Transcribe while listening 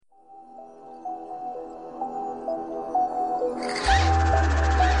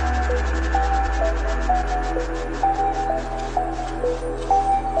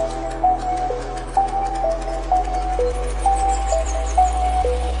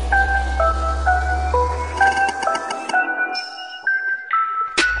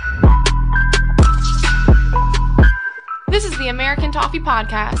Toffee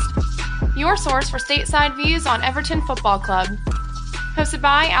Podcast, your source for stateside views on Everton Football Club. Hosted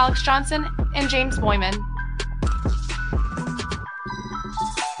by Alex Johnson and James Boyman.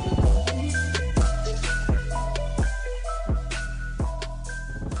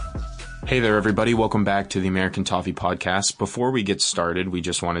 Hey there, everybody. Welcome back to the American Toffee Podcast. Before we get started, we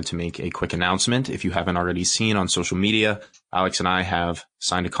just wanted to make a quick announcement. If you haven't already seen on social media, Alex and I have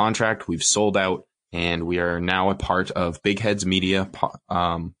signed a contract. We've sold out, and we are now a part of Big Heads Media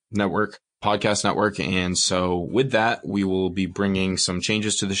Network, podcast network. And so with that, we will be bringing some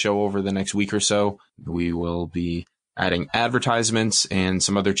changes to the show over the next week or so. We will be adding advertisements and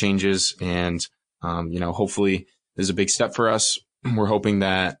some other changes. And, hopefully this is a big step for us. We're hoping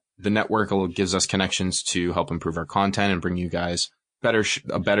that the network gives us connections to help improve our content and bring you guys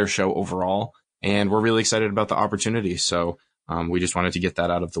a better show overall. And we're really excited about the opportunity. So we just wanted to get that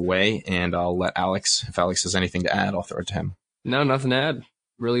out of the way. And I'll let Alex, if Alex has anything to add, I'll throw it to him. No, nothing to add.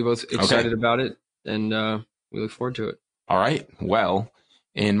 Really both excited about it, and we look forward to it. All right. Well,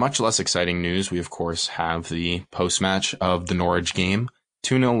 in much less exciting news, we, of course, have the post-match of the Norwich game.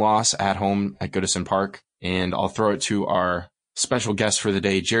 2-0 loss at home at Goodison Park. And I'll throw it to our special guest for the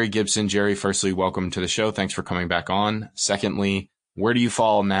day, Jerry Gibson. Jerry, firstly, welcome to the show. Thanks for coming back on. Secondly, where do you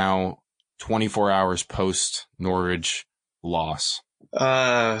fall now, 24 hours post Norwich loss?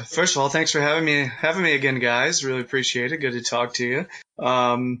 First of all, thanks for having me again, guys. Really appreciate it. Good to talk to you.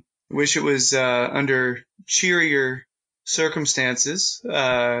 Wish it was under cheerier circumstances.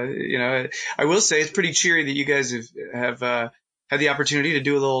 I will say it's pretty cheery that you guys have had the opportunity to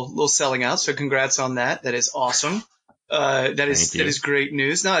do a little selling out. So congrats on that. That is awesome. That is great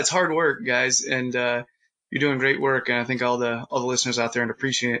news. No, it's hard work, guys, and you're doing great work, and I think all the listeners out there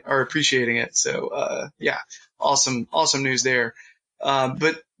are appreciating it. So awesome news there.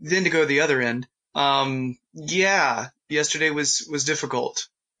 But then to go to the other end, yesterday was difficult.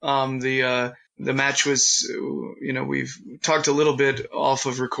 The match was, we've talked a little bit off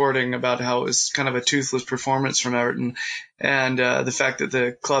of recording about how it was kind of a toothless performance from Everton, and the fact that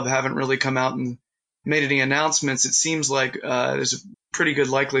the club haven't really come out and made any announcements. It seems like there's a pretty good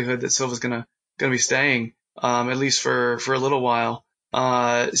likelihood that Silva's gonna be staying, at least for a little while.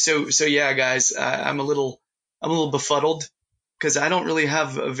 So yeah, guys, I'm a little befuddled because I don't really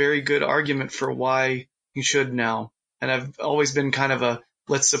have a very good argument for why he should now, and I've always been kind of a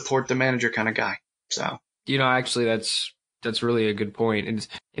let's support the manager kind of guy. So actually, that's really a good point. And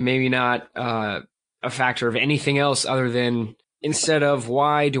it maybe not a factor of anything else other than, instead of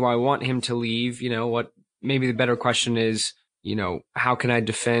why do I want him to leave, what maybe the better question is, how can I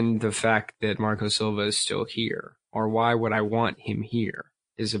defend the fact that Marco Silva is still here? Or why would I want him here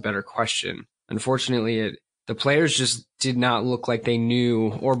is a better question. Unfortunately, the players just did not look like they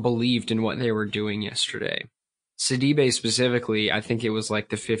knew or believed in what they were doing yesterday. Sidibe specifically, I think it was like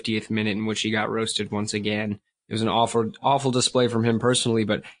the 50th minute in which he got roasted once again. It was an awful display from him personally,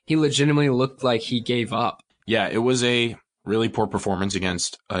 but he legitimately looked like he gave up. Yeah, it was a really poor performance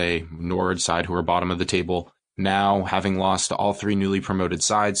against a Norwich side who are bottom of the table. Now, having lost to all three newly promoted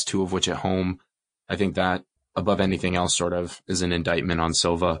sides, two of which at home, I think that above anything else sort of is an indictment on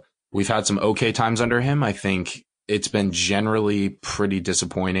Silva. We've had some okay times under him. I think it's been generally pretty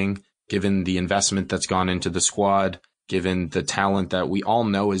disappointing given the investment that's gone into the squad, given the talent that we all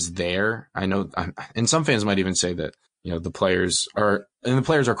know is there. I know, and some fans might even say that, the players are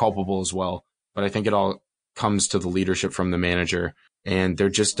culpable as well, but I think it all comes to the leadership from the manager, and there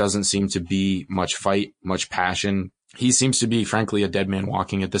just doesn't seem to be much fight, much passion. He seems to be, frankly, a dead man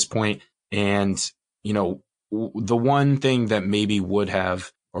walking at this point. And, the one thing that maybe would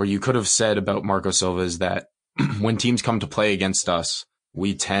have, or you could have said about Marco Silva is that when teams come to play against us,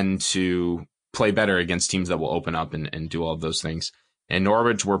 we tend to play better against teams that will open up and do all of those things. And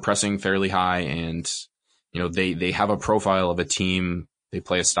Norwich were pressing fairly high, and, they have a profile of a team. They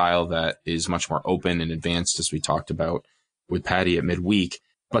play a style that is much more open and advanced, as we talked about with Paddy at midweek,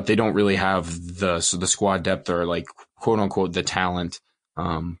 but they don't really have the squad depth or like quote unquote the talent.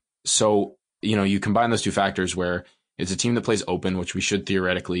 So you combine those two factors where it's a team that plays open, which we should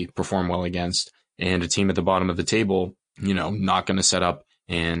theoretically perform well against, and a team at the bottom of the table, not going to set up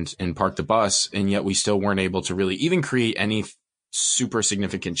and park the bus. And yet we still weren't able to really even create any super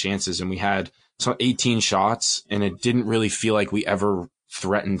significant chances. And we had 18 shots, and it didn't really feel like we ever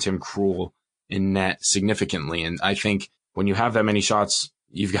threatened Tim Krul in net significantly. And I think when you have that many shots,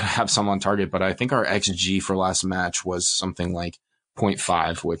 you've got to have some on target. But I think our XG for last match was something like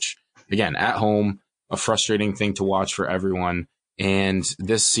 0.5, which, again, at home, a frustrating thing to watch for everyone. And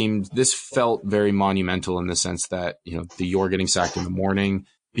this felt very monumental in the sense that, the You're getting sacked in the morning,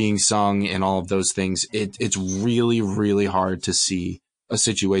 being sung and all of those things, it's really, really hard to see a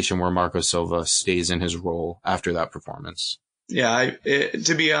situation where Marco Silva stays in his role after that performance. Yeah,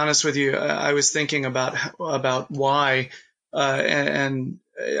 to be honest with you, I was thinking about why, and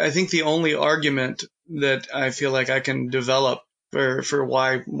I think the only argument that I feel like I can develop for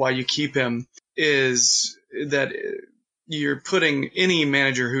why you keep him is that you're putting any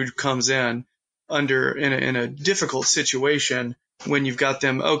manager who comes in in a difficult situation when you've got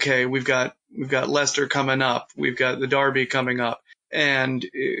them. Okay, we've got Leicester coming up, we've got the Derby coming up, and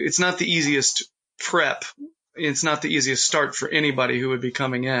it's not the easiest prep. It's not the easiest start for anybody who would be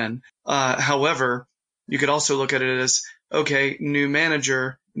coming in. However, you could also look at it as, okay, new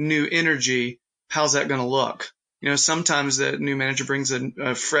manager, new energy. How's that going to look? Sometimes the new manager brings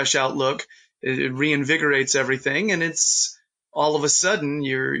a fresh outlook. It reinvigorates everything, and it's all of a sudden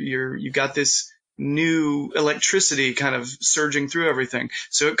you got this new electricity kind of surging through everything.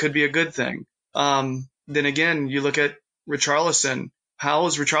 So it could be a good thing. Then again, you look at Richarlison. How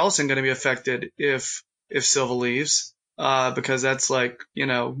is Richarlison going to be affected if Silva leaves? Because that's kind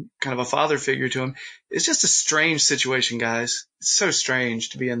of a father figure to him. It's just a strange situation, guys. It's so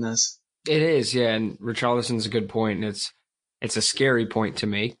strange to be in this. It is, yeah. And Richarlison's a good point. And it's a scary point to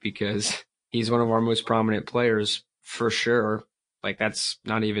make because he's one of our most prominent players for sure. Like, that's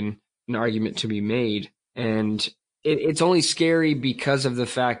not even an argument to be made. And it's only scary because of the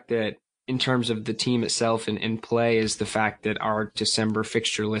fact that in terms of the team itself and play is the fact that our December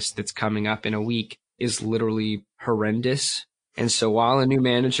fixture list that's coming up in a week is literally horrendous. And so while a new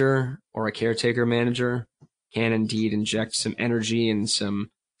manager or a caretaker manager can indeed inject some energy and some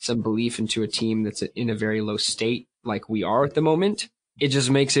belief into a team that's in a very low state like we are at the moment, it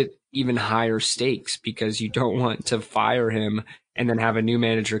just makes it even higher stakes because you don't want to fire him and then have a new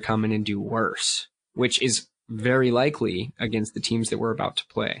manager come in and do worse, which is very likely against the teams that we're about to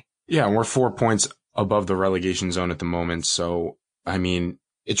play. Yeah, and we're 4 points above the relegation zone at the moment. So, I mean,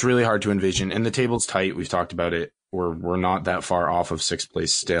 it's really hard to envision. And the table's tight. We've talked about it. We're not that far off of sixth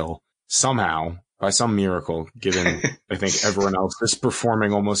place still. Somehow, by some miracle, given I think everyone else is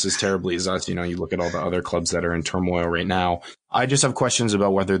performing almost as terribly as us. You look at all the other clubs that are in turmoil right now. I just have questions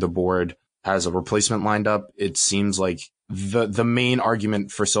about whether the board has a replacement lined up. It seems like the main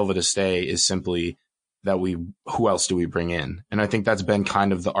argument for Silva to stay is simply that who else do we bring in? And I think that's been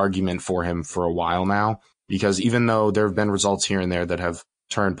kind of the argument for him for a while now, because even though there have been results here and there that have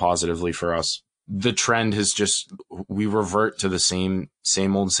turned positively for us, the trend has just, we revert to the same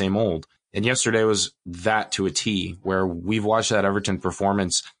old. And yesterday was that to a T, where we've watched that Everton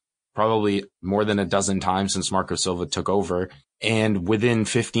performance probably more than a dozen times since Marco Silva took over. And within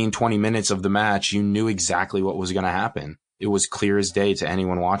 15, 20 minutes of the match, you knew exactly what was going to happen. It was clear as day to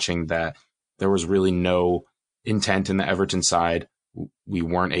anyone watching that there was really no intent in the Everton side. We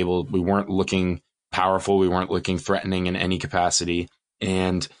weren't looking powerful. We weren't looking threatening in any capacity.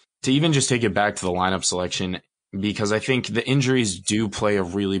 And to even just take it back to the lineup selection, because I think the injuries do play a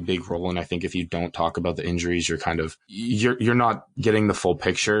really big role. And I think if you don't talk about the injuries, you're not getting the full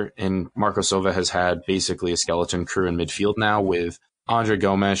picture. And Marco Silva has had basically a skeleton crew in midfield now with Andre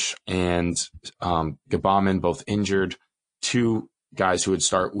Gomes and Gabaman both injured. Two guys who would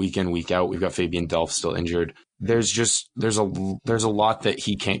start week in, week out. We've got Fabian Delph still injured. There's a lot that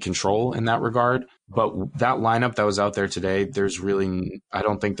he can't control in that regard. But that lineup that was out there today, I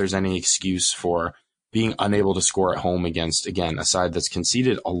don't think there's any excuse for being unable to score at home against, again, a side that's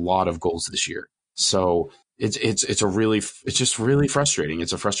conceded a lot of goals this year. So it's just really frustrating.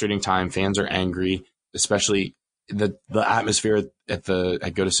 It's a frustrating time. Fans are angry, especially the atmosphere at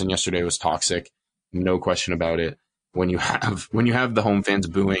Goodison yesterday was toxic. No question about it. When you have the home fans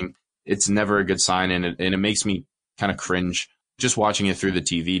booing, it's never a good sign. And it makes me kind of cringe just watching it through the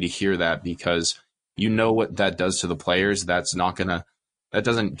TV to hear that, because you know what that does to the players. That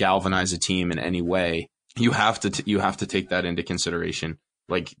doesn't galvanize a team in any way. You have to take that into consideration.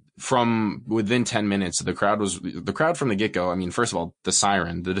 Like, from within 10 minutes, the crowd from the get-go. I mean, first of all,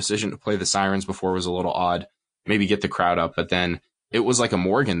 the decision to play the sirens before was a little odd. Maybe get the crowd up, but then it was like a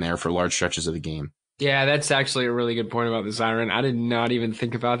Morgan there for large stretches of the game. Yeah, that's actually a really good point about the siren. I did not even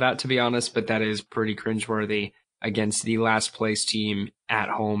think about that, to be honest, but that is pretty cringeworthy against the last place team at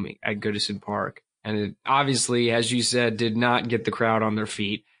home at Goodison Park. And it obviously, as you said, did not get the crowd on their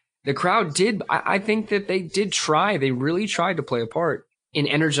feet. The crowd did. I think that they did try. They really tried to play a part in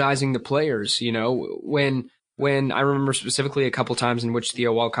energizing the players. When I remember specifically a couple times in which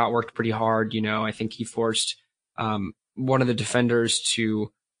Theo Walcott worked pretty hard. I think he forced one of the defenders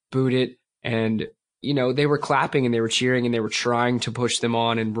to boot it, and they were clapping and they were cheering and they were trying to push them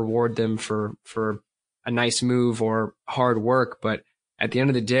on and reward them for a nice move or hard work. But at the end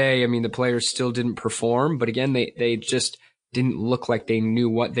of the day, I mean, the players still didn't perform, but again, they just didn't look like they knew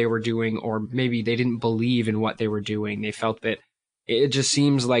what they were doing, or maybe they didn't believe in what they were doing. They felt that it just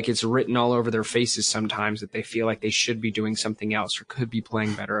seems like it's written all over their faces sometimes that they feel like they should be doing something else or could be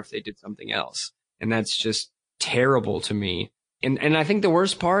playing better if they did something else. And that's just terrible to me. And I think the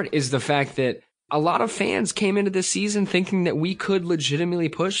worst part is the fact that a lot of fans came into this season thinking that we could legitimately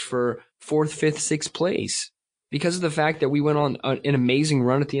push for 4th, 5th, 6th place because of the fact that we went on an amazing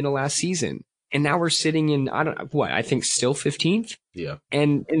run at the end of last season. And now we're sitting in, I think still 15th. Yeah.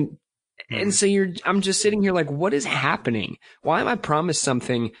 And so I'm just sitting here like, what is happening? Why am I promised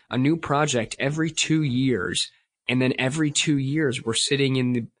something, a new project every 2 years? And then every 2 years we're sitting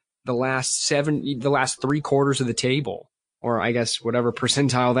in the last 3 quarters of the table, or I guess whatever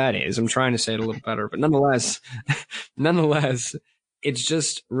percentile that is. I'm trying to say it a little better, but nonetheless, it's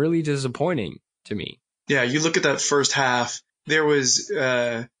just really disappointing to me. Yeah. You look at that first half, there was,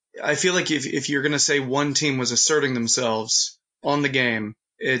 I feel like if you're going to say one team was asserting themselves on the game,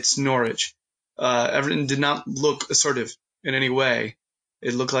 it's Norwich. Everton did not look assertive in any way.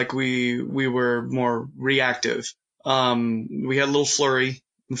 It looked like we were more reactive. We had a little flurry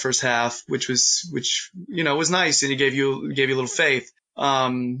in the first half, which was nice, and it gave you a little faith.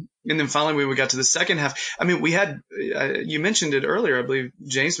 And then finally when we got to the second half, I mean, we had, you mentioned it earlier, I believe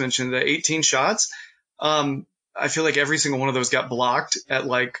James mentioned the 18 shots. I feel like every single one of those got blocked at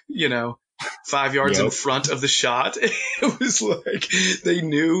 5 yards in front of the shot. It was like they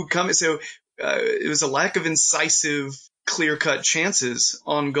knew coming. So it was a lack of incisive, clear-cut chances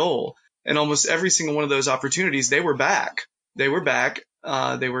on goal. And almost every single one of those opportunities, they were back. They were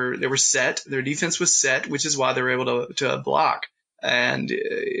They were set. Their defense was set, which is why they were able to block. And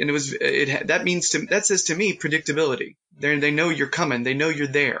that says to me predictability. They know you're coming. They know you're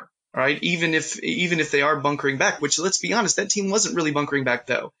there. All right. Even if they are bunkering back, which, let's be honest, that team wasn't really bunkering back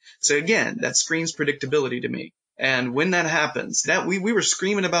though. So again, that screams predictability to me. And when that happens, that we were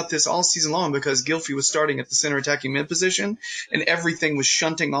screaming about this all season long because Gylfi was starting at the center attacking mid position and everything was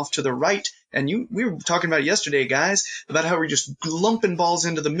shunting off to the right. And we were talking about it yesterday, guys, about how we're just lumping balls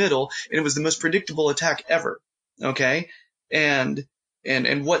into the middle, and it was the most predictable attack ever. Okay. And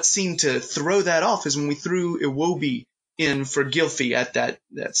what seemed to throw that off is when we threw Iwobi in for Gylfi at that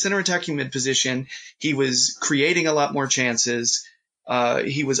center attacking mid position. He was creating a lot more chances.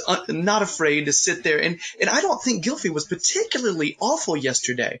 He was not afraid to sit there. And I don't think Gylfi was particularly awful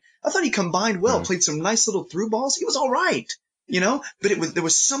yesterday. I thought he combined well, played some nice little through balls. He was all right, but there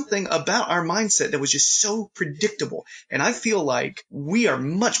was something about our mindset that was just so predictable. And I feel like we are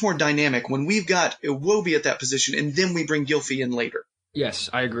much more dynamic when we've got Iwobi at that position and then we bring Gylfi in later. Yes,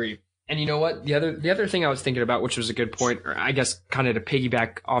 I agree. And you know what? The other thing I was thinking about, which was a good point, or I guess kind of to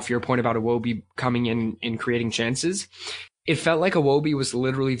piggyback off your point about Iwobi coming in and creating chances, it felt like Iwobi was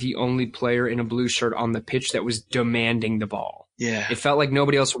literally the only player in a blue shirt on the pitch that was demanding the ball. Yeah. It felt like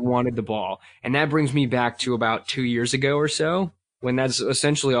nobody else wanted the ball. And that brings me back to about 2 years ago or so, when that's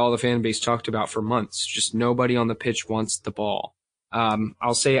essentially all the fan base talked about for months. Just nobody on the pitch wants the ball.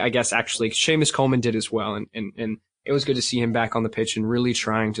 I'll say, I guess, actually, Seamus Coleman did as well. And it was good to see him back on the pitch and really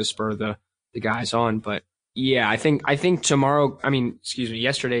trying to spur the guys on. But yeah, I think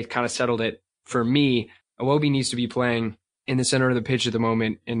yesterday kind of settled it for me. Iwobi needs to be playing in the center of the pitch at the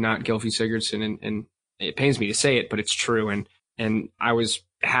moment and not Gylfi Sigurdsson. And it pains me to say it, but it's true. And I was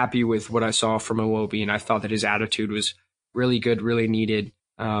happy with what I saw from Iwobi, and I thought that his attitude was really good, really needed.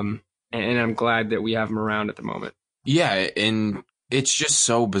 And I'm glad that we have him around at the moment. Yeah, and it's just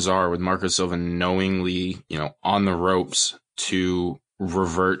so bizarre with Marco Silva knowingly, on the ropes to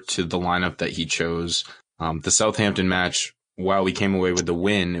revert to the lineup that he chose. The Southampton match, while we came away with the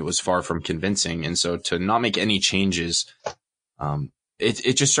win, it was far from convincing. And so to not make any changes,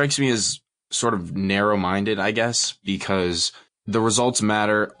 it just strikes me as sort of narrow-minded, I guess, because the results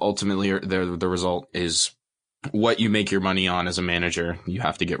matter. Ultimately, the result is what you make your money on as a manager. You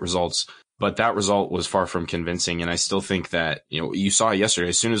have to get results. But that result was far from convincing. And I still think that, you saw it yesterday.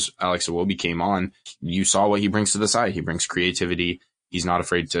 As soon as Alex Iwobi came on, you saw what he brings to the side. He brings creativity. He's not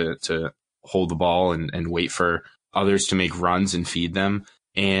afraid to hold the ball and wait for others to make runs and feed them.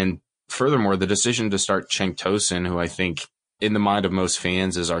 And furthermore, the decision to start Cenk Tosun, who I think in the mind of most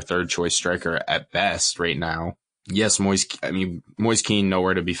fans is our third choice striker at best right now. Yes, Moise Kean,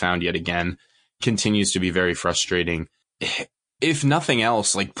 nowhere to be found yet again, continues to be very frustrating. If nothing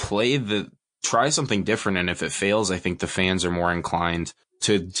else, try something different. And if it fails, I think the fans are more inclined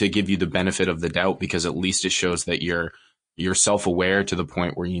to give you the benefit of the doubt, because at least it shows that you're self-aware to the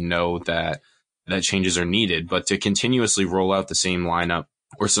point where you know that changes are needed. But to continuously roll out the same lineup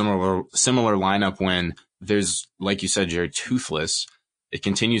or similar lineup when there's, like you said, Jared, toothless, it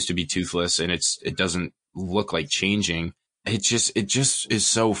continues to be toothless and it doesn't look like changing. It just is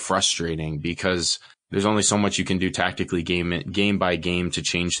so frustrating because there's only so much you can do tactically game by game to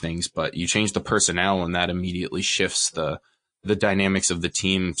change things, but you change the personnel and that immediately shifts the dynamics of the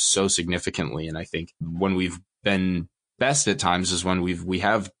team so significantly. And I think when we've been best at times is when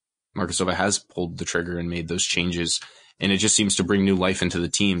Marco Silva has pulled the trigger and made those changes, and it just seems to bring new life into the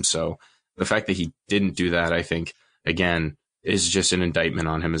team. So the fact that he didn't do that, I think, again, is just an indictment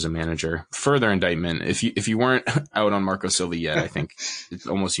on him as a manager. Further indictment, if you weren't out on Marco Silva yet, I think it's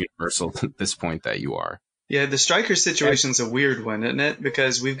almost universal at this point that you are. Yeah, the striker situation's a weird one, isn't it?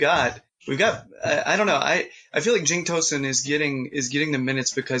 Because we've got I don't know. I feel like Cenk Tosun is getting the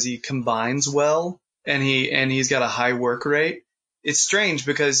minutes because he combines well and he's got a high work rate. It's strange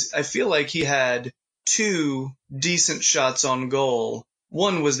because I feel like he had 2 decent shots on goal.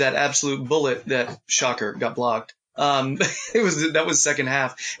 One was that absolute bullet that, shocker, got blocked. That was second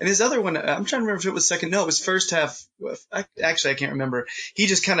half. And his other one, I'm trying to remember if it was second. No, it was first half. I can't remember. He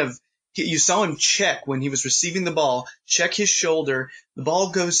just you saw him check when he was receiving the ball, check his shoulder. The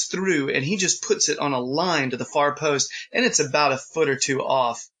ball goes through and he just puts it on a line to the far post, and it's about a foot or 2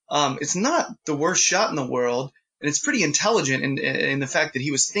 off. It's not the worst shot in the world, and it's pretty intelligent in the fact that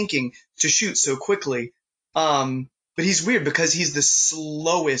he was thinking to shoot so quickly. But he's weird because he's the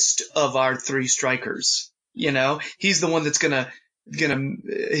slowest of our 3 strikers. You know, he's the one that's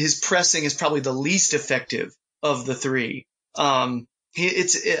his pressing is probably the least effective of the 3. But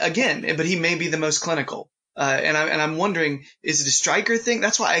he may be the most clinical. And I'm wondering, is it a striker thing?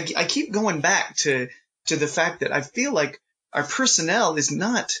 That's why I keep going back to the fact that I feel like our personnel is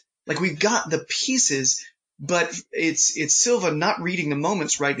not like we've got the pieces, but it's Silva not reading the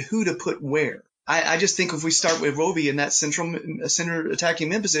moments right, who to put where. I just think if we start with Roby in that center attacking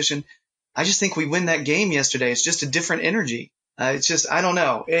mid position, I just think we win that game yesterday. It's just a different energy. It's just, I don't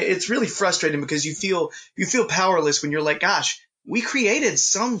know. It's really frustrating because you feel powerless when you're like, gosh, we created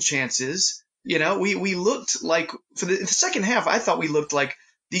some chances. You know, we looked like for the second half, I thought we looked like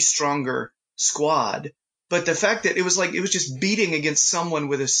the stronger squad. But the fact that it was just beating against someone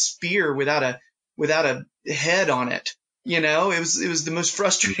with a spear without a head on it. You know, it was the most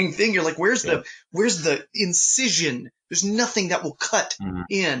frustrating thing. You're like, where's the incision? There's nothing that will cut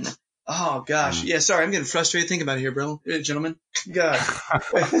in. Oh gosh. Yeah. Sorry. I'm getting frustrated thinking about it here, bro. Gentlemen. God.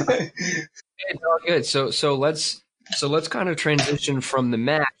 It's all good. So let's kind of transition from the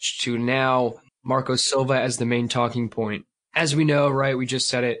match to now Marco Silva as the main talking point. As we know, right, we just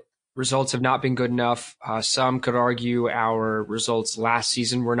said it, results have not been good enough. Some could argue our results last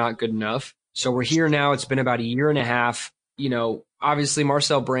season were not good enough. So we're here now. It's been about a year and a half. You know, obviously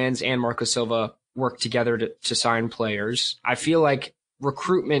Marcel Brands and Marco Silva worked together to sign players. I feel like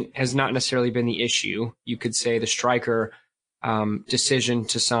recruitment has not necessarily been the issue. You could say the striker decision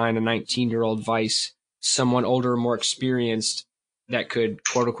to sign a 19-year-old Vice, someone older, more experienced, that could,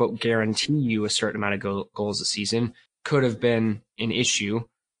 quote unquote, guarantee you a certain amount of goals a season, could have been an issue,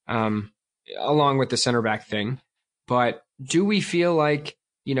 along with the center back thing. But do we feel like,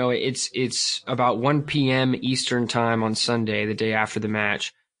 you know, it's about 1 p.m. Eastern time on Sunday, the day after the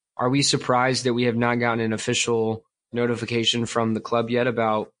match. Are we surprised that we have not gotten an official notification from the club yet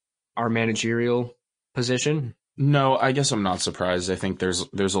about our managerial position? No, I guess I'm not surprised. I think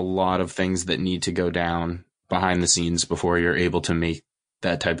there's a lot of things that need to go down behind the scenes before you're able to make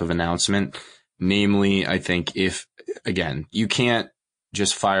that type of announcement. Namely, I think you can't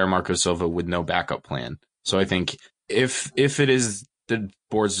just fire Marco Silva with no backup plan. So I think if it is the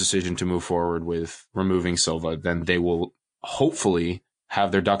board's decision to move forward with removing Silva, then they will hopefully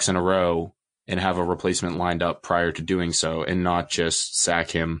have their ducks in a row and have a replacement lined up prior to doing so and not just sack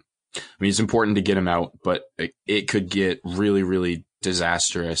him. I mean, it's important to get him out, but it could get really, really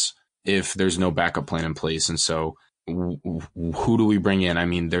disastrous if there's no backup plan in place. And so who do we bring in? I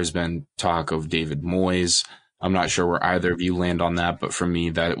mean, there's been talk of David Moyes. I'm not sure where either of you land on that, but for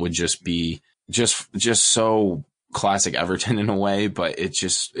me, that would just be just so classic Everton in a way, but it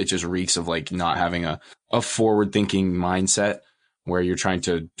just reeks of like not having a forward thinking mindset where you're trying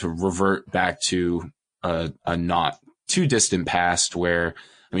to revert back to a not too distant past where,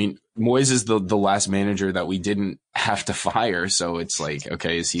 I mean, Moyes is the last manager that we didn't have to fire. So it's like,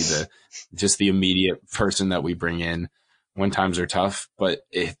 okay, is he just the immediate person that we bring in when times are tough? But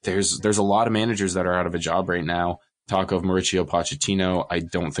there's a lot of managers that are out of a job right now. Talk of Mauricio Pochettino. I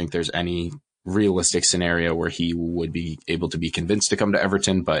don't think there's any realistic scenario where he would be able to be convinced to come to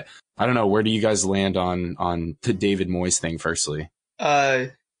Everton. But I don't know. Where do you guys land on the David Moyes thing firstly?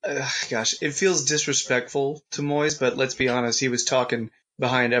 Gosh, it feels disrespectful to Moyes, but let's be honest. He was talking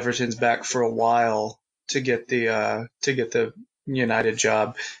behind Everton's back for a while to get the United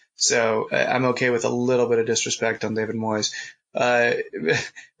job. So I'm okay with a little bit of disrespect on David Moyes.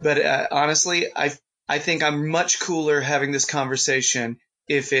 But honestly, I think I'm much cooler having this conversation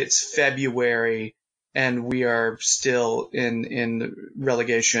if it's February and we are still in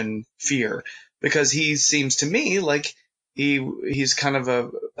relegation fear, because he seems to me like he's kind of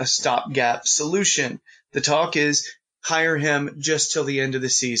a stopgap solution. The talk is hire him just till the end of the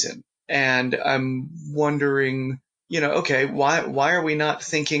season. And I'm wondering, okay, why are we not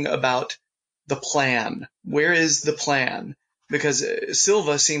thinking about the plan? Where is the plan? Because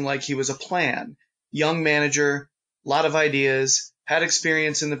Silva seemed like he was a plan. Young manager, lot of ideas, had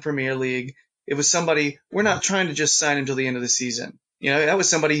experience in the Premier League. It was somebody, we're not trying to just sign him till the end of the season. That was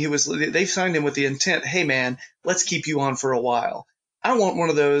somebody they signed him with the intent, hey man, let's keep you on for a while. I want one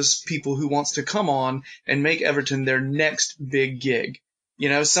of those people who wants to come on and make Everton their next big gig.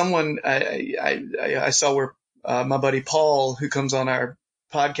 Someone I saw where my buddy Paul, who comes on our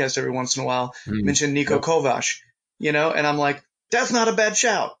podcast every once in a while, mentioned Niko Kovac, and I'm like, that's not a bad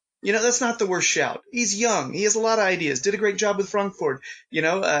shout. That's not the worst shout. He's young. He has a lot of ideas. Did a great job with Frankfurt.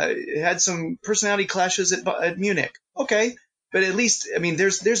 Had some personality clashes at Munich. Okay. But at least,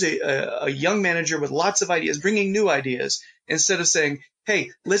 there's a young manager with lots of ideas, bringing new ideas, instead of saying, hey,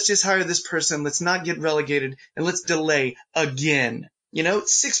 let's just hire this person. Let's not get relegated and let's delay again.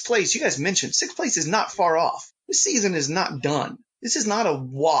 6th place. You guys mentioned 6th place is not far off. This season is not done. This is not a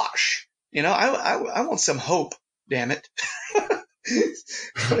wash. I want some hope. Damn it.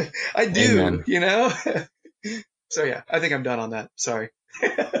 I do, Amen. So yeah, I think I'm done on that. Sorry.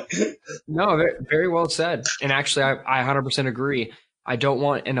 No, very well said. And actually, I 100% agree. I don't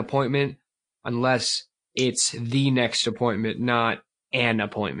want an appointment unless it's the next appointment, not an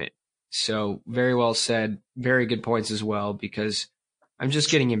appointment. So very well said. Very good points as well, because I'm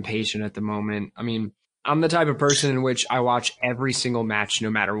just getting impatient at the moment. I'm the type of person in which I watch every single match no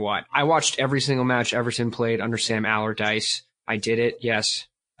matter what. I watched every single match Everton played under Sam Allardyce. I did it, yes.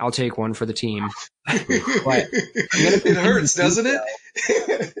 I'll take one for the team. But it hurts, doesn't it?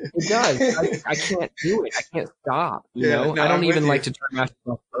 It does. I can't do it. I can't stop. No, I don't even like to turn matches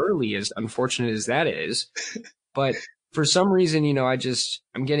off early, as unfortunate as that is. But for some reason,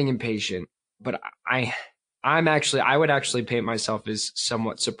 I'm getting impatient. But I would actually paint myself as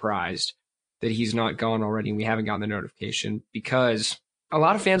somewhat surprised that he's not gone already and we haven't gotten the notification, because a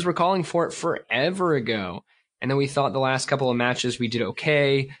lot of fans were calling for it forever ago. And then we thought the last couple of matches we did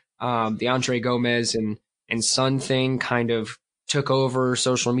okay. The Andre Gomez and Son thing kind of took over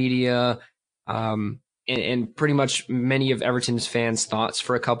social media, and pretty much many of Everton's fans' thoughts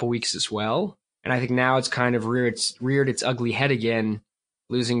for a couple weeks as well. And I think now it's kind of reared its ugly head again,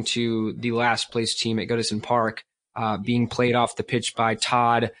 losing to the last place team at Goodison Park, being played off the pitch by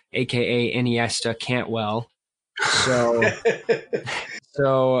Todd, aka Iniesta Cantwell.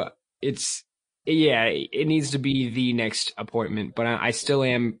 So it needs to be the next appointment, but I still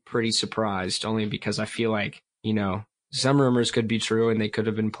am pretty surprised, only because I feel like, some rumors could be true and they could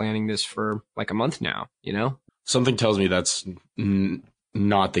have been planning this for like a month now, Something tells me that's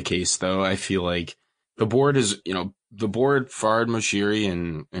not the case, though. I feel like the board is, Farhad Moshiri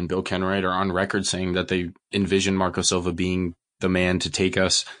and Bill Kenwright are on record saying that they envision Marco Silva being the man to take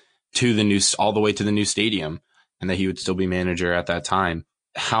us to all the way to the new stadium, and that he would still be manager at that time.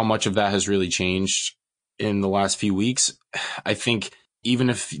 How much of that has really changed in the last few weeks? I think even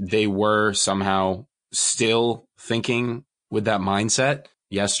if they were somehow still thinking with that mindset,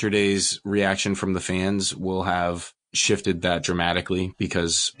 yesterday's reaction from the fans will have shifted that dramatically,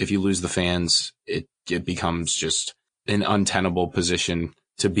 because if you lose the fans, it becomes just an untenable position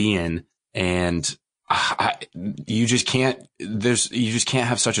to be in. And you just can't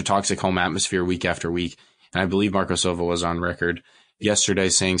have such a toxic home atmosphere week after week. And I believe Marco Silva was on record yesterday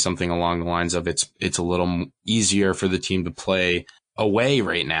saying something along the lines of it's a little easier for the team to play away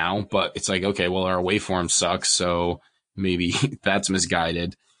right now, but it's like, okay, well, our away form sucks, so maybe that's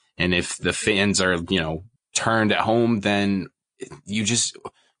misguided. And if the fans are, turned at home, then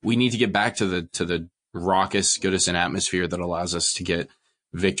we need to get back to the raucous Goodison atmosphere that allows us to get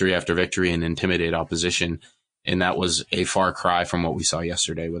victory after victory and intimidate opposition. And that was a far cry from what we saw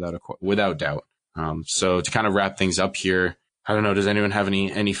yesterday, without doubt. So to kind of wrap things up here, I don't know, does anyone have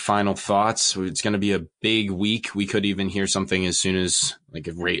any final thoughts? It's going to be a big week. We could even hear something as soon as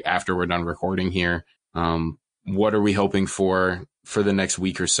right after we're done recording here. What are we hoping for the next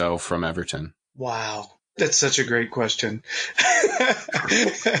week or so from Everton? Wow. That's such a great question.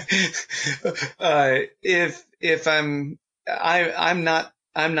 If I'm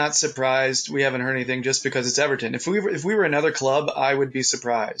not surprised we haven't heard anything just because it's Everton. If we were another club, I would be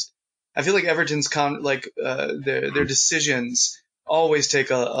surprised. I feel like Everton's their decisions always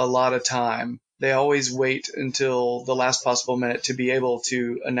take a lot of time. They always wait until the last possible minute to be able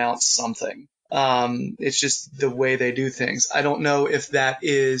to announce something. It's just the way they do things. I don't know if that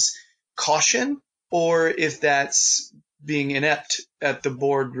is caution or if that's being inept at the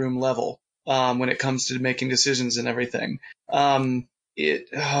boardroom level when it comes to making decisions and everything.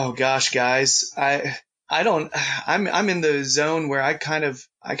 Oh gosh, guys, I'm in the zone where I kind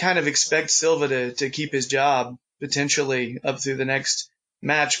of expect Silva to keep his job potentially up through the next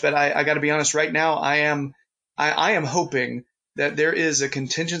match, but I got to be honest. Right now, I am hoping that there is a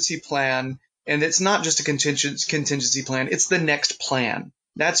contingency plan, and it's not just a contingency plan; it's the next plan.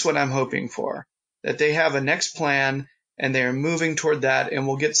 That's what I'm hoping for. That they have a next plan, and they are moving toward that, and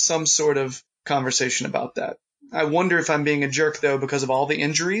we'll get some sort of conversation about that. I wonder if I'm being a jerk though because of all the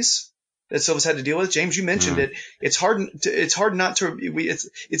injuries that Silva's had to deal with. James, you mentioned it. It's hard not to.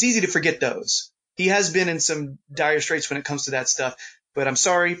 It's easy to forget those. He has been in some dire straits when it comes to that stuff. But I'm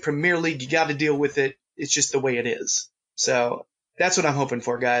sorry, Premier League, you got to deal with it. It's just the way it is. So that's what I'm hoping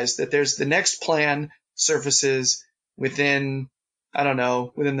for, guys, that there's the next plan surfaces within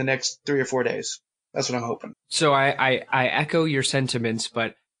the next 3 or 4 days. That's what I'm hoping. So I echo your sentiments,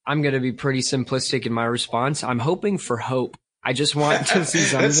 but I'm going to be pretty simplistic in my response. I'm hoping for hope. I just want to see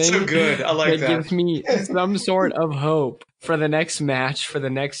something That's so good. I like that. Gives me some sort of hope for the next match, for the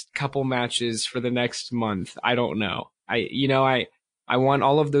next couple matches, for the next month. I don't know. I want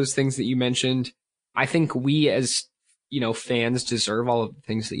all of those things that you mentioned. I think we as, fans deserve all of the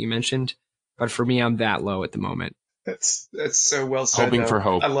things that you mentioned. But for me, I'm that low at the moment. That's so well said. Hoping for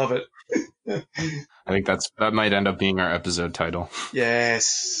hope. I love it. I think that might end up being our episode title.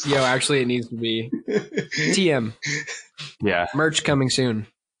 Yes. Yo, actually, it needs to be TM. Yeah. Merch coming soon.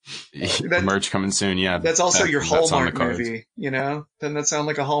 Merch coming soon. Yeah. That's also your Hallmark movie. Doesn't that sound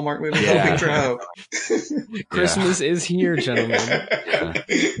like a Hallmark movie? Yeah. Hoping for hope. Christmas is here, gentlemen. Yeah.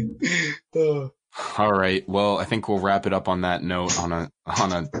 All right. Well, I think we'll wrap it up on that note, on a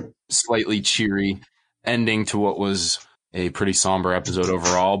slightly cheery ending to what was a pretty somber episode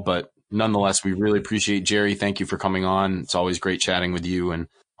overall, but nonetheless, we really appreciate Jerry. Thank you for coming on. It's always great chatting with you, and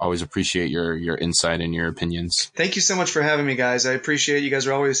always appreciate your insight and your opinions. Thank you so much for having me, guys. I appreciate it. You guys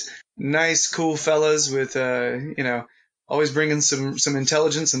are always nice, cool fellas with, always bringing some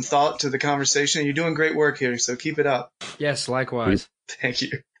intelligence and thought to the conversation. You're doing great work here, so keep it up. Yes, likewise. Thank you.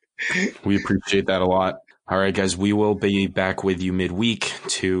 We appreciate that a lot. All right, guys, we will be back with you midweek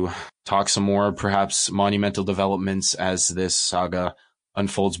to talk some more, perhaps monumental developments as this saga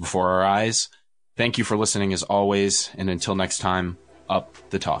unfolds before our eyes. Thank you for listening as always, and until next time, up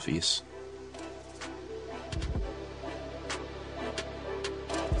the Toffees.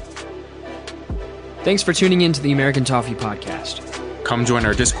 Thanks for tuning in to the American Toffee Podcast. Come join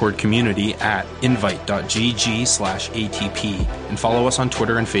our Discord community at invite.gg/ATP and follow us on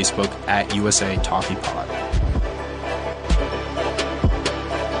Twitter and Facebook at USA Toffee Pod.